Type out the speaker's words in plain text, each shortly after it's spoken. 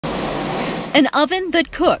An oven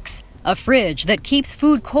that cooks, a fridge that keeps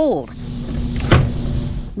food cold,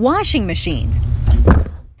 washing machines.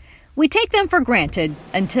 We take them for granted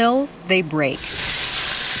until they break.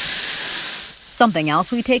 Something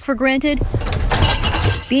else we take for granted?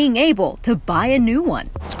 Being able to buy a new one.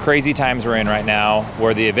 It's crazy times we're in right now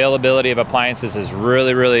where the availability of appliances is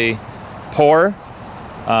really, really poor.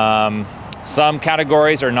 Some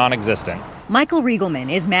categories are non-existent. Michael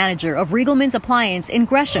Riegelman is manager of Riegelman's Appliance in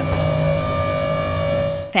Gresham.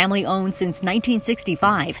 Family owned since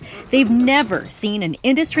 1965, they've never seen an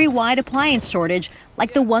industry-wide appliance shortage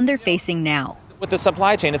like the one they're facing now. With the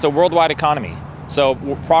supply chain, it's a worldwide economy. So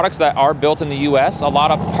products that are built in the U.S., a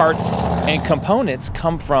lot of parts and components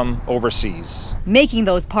come from overseas. Making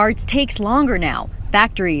those parts takes longer now.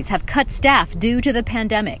 Factories have cut staff due to the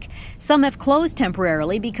pandemic. Some have closed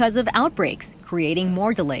temporarily because of outbreaks, creating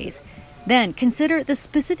more delays. Then consider the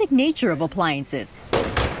specific nature of appliances,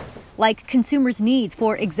 like consumers' needs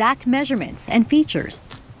for exact measurements and features.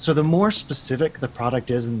 So the more specific the product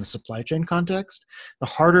is in the supply chain context, the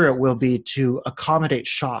harder it will be to accommodate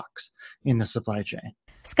shocks in the supply chain.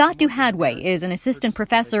 Scott Duhadway is an assistant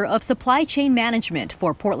professor of supply chain management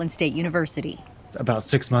for Portland State University. About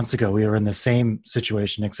 6 months ago, we were in the same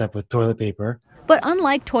situation except with toilet paper. But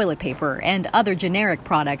unlike toilet paper and other generic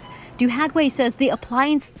products, Duhadway says the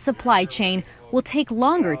appliance supply chain will take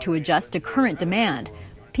longer to adjust to current demand.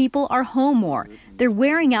 People are home more. They're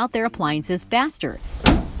wearing out their appliances faster.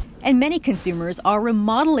 And many consumers are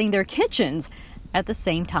remodeling their kitchens at the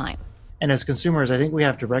same time. And as consumers, I think we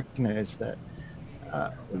have to recognize that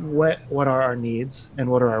what are our needs and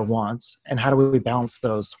what are our wants, and how do we balance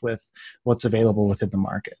those with what's available within the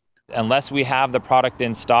market. Unless we have the product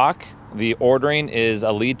in stock, the ordering is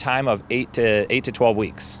a lead time of 8 to 12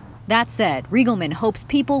 weeks. That said, Riegelman hopes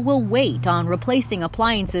people will wait on replacing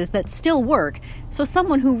appliances that still work so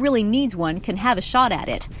someone who really needs one can have a shot at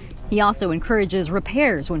it. He also encourages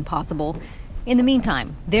repairs when possible. In the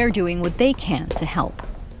meantime, they're doing what they can to help.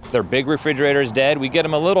 Their big refrigerator is dead. We get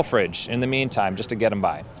them a little fridge in the meantime just to get them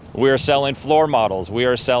by. We are selling floor models. We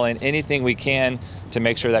are selling anything we can to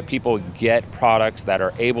make sure that people get products that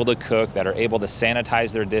are able to cook, that are able to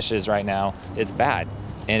sanitize their dishes right now. It's bad,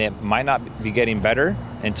 and it might not be getting better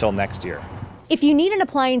until next year. If you need an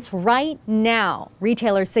appliance right now,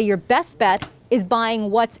 retailers say your best bet is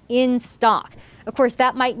buying what's in stock. Of course,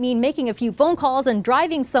 that might mean making a few phone calls and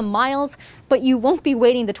driving some miles, but you won't be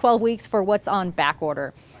waiting the 12 weeks for what's on back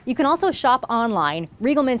order. You can also shop online.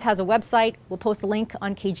 Riegelman's has a website. We'll post a link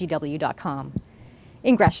on kgw.com.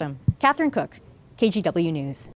 In Gresham, Catherine Cook, KGW News.